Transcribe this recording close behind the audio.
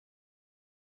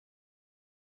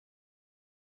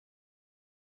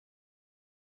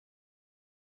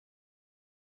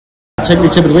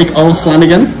Technique tip of the week, Owen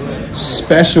Flanagan.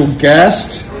 Special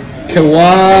guest,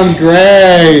 Kawan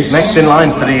Grace. Next in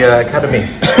line for the academy.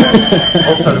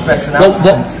 Also the best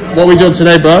announcements. What are we doing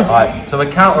today, bro? Alright, so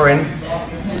we're countering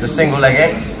the single leg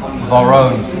X with our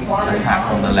own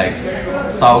attack on the legs.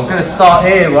 So I'm going to start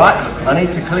here, right? I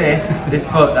need to clear this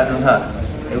foot. That doesn't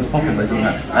hurt. It was popping, but it doesn't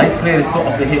hurt. I need to clear this foot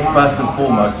off the hip first and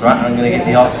foremost, right? I'm going to get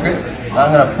the arch grip. Now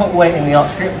I'm going to put weight in the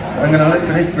arch grip. And I'm going to look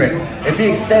for this grip. If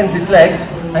he extends his leg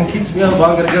and kicks me over,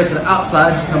 I'm going to go to the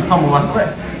outside and pummel my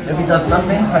foot. If he does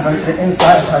nothing, I go to the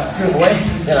inside, I screw away,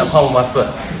 then I pummel my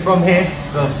foot. From here,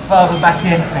 go further back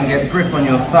in and get grip on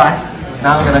your thigh.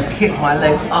 Now I'm going to kick my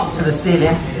leg up to the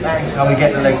ceiling, bang, and we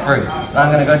get the leg through. Now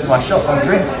I'm going to go to my shotgun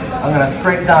grip. I'm going to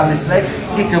scrape down this leg,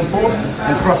 kick and pull,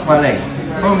 and cross my legs.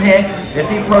 From here, if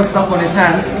he posts up on his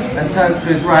hands and turns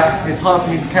to his right, it's hard for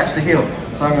me to catch the heel.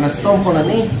 So I'm going to stomp on the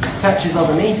knee, catch his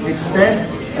other knee, extend,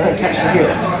 and then catch the heel.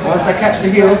 Once I catch the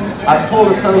heel, I pull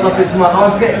the toes up into my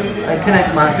armpit and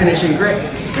connect my finishing grip.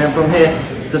 And from here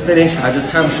to finish, I just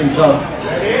hamstring go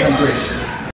and bridge.